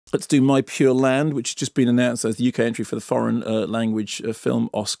let's do My Pure Land, which has just been announced as the UK entry for the foreign language film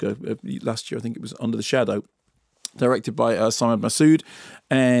Oscar last year. I think it was Under the Shadow. Directed by Simon Masood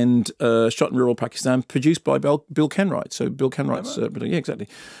and shot in rural Pakistan, produced by Bill Kenwright. So Bill Kenwright's... yeah, exactly.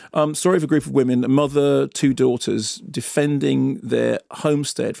 Story of a group of women, a mother, two daughters, defending their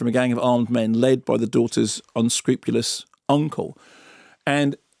homestead from a gang of armed men led by the daughter's unscrupulous uncle.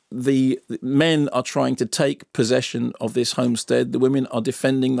 And the men are trying to take possession of this homestead. The women are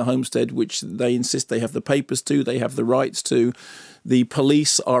defending the homestead, which they insist they have the papers to, they have the rights to. The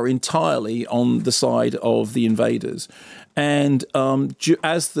police are entirely on the side of the invaders. And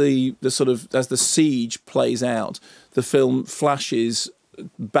as the siege plays out, the film flashes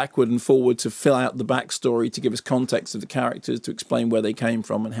backward and forward to fill out the backstory, to give us context of the characters, to explain where they came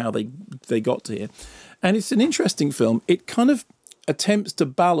from and how they got to here. And it's an interesting film. It kind of attempts to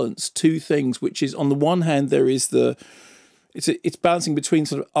balance two things, which is, on the one hand, there is it's balancing between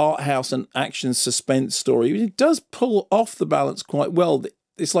sort of art house and action suspense story. It does pull off the balance quite well.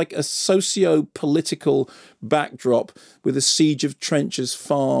 It's like a socio-political backdrop with a Siege of Trenches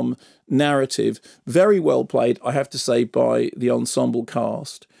Farm narrative. Very well played, I have to say, by the ensemble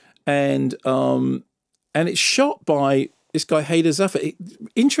cast. And it's shot by this guy, Haider Zafar.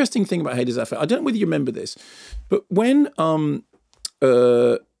 Interesting thing about Haider Zafar, I don't know whether you remember this, but when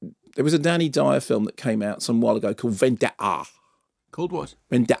there was a Danny Dyer film that came out some while ago called Vendetta. Called what?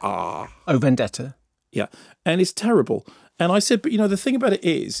 Vendetta. Oh, Vendetta. Yeah, and it's terrible. And I said, but the thing about it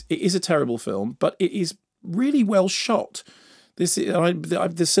is a terrible film, but it is really well shot. The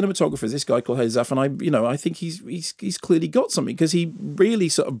cinematographer is this guy called Haider Zafar, and I think he's clearly got something, because he really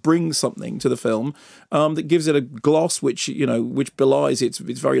sort of brings something to the film that gives it a gloss which belies its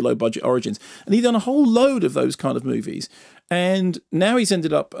very low budget origins. And he's done a whole load of those kind of movies, and now he's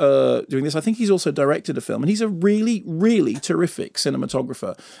ended up doing this. I think he's also directed a film, and he's a really, really terrific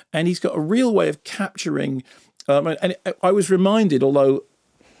cinematographer, and he's got a real way of capturing. And I was reminded, although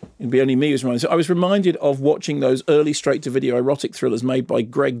it'd be only me who's reminded. So I was reminded of watching those early straight-to-video erotic thrillers made by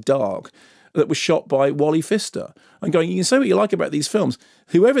Greg Dark that was shot by Wally Pfister. I'm going, you can say what you like about these films.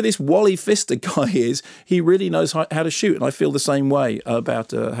 Whoever this Wally Pfister guy is, he really knows how to shoot, and I feel the same way about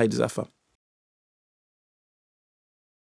Haider Zafar.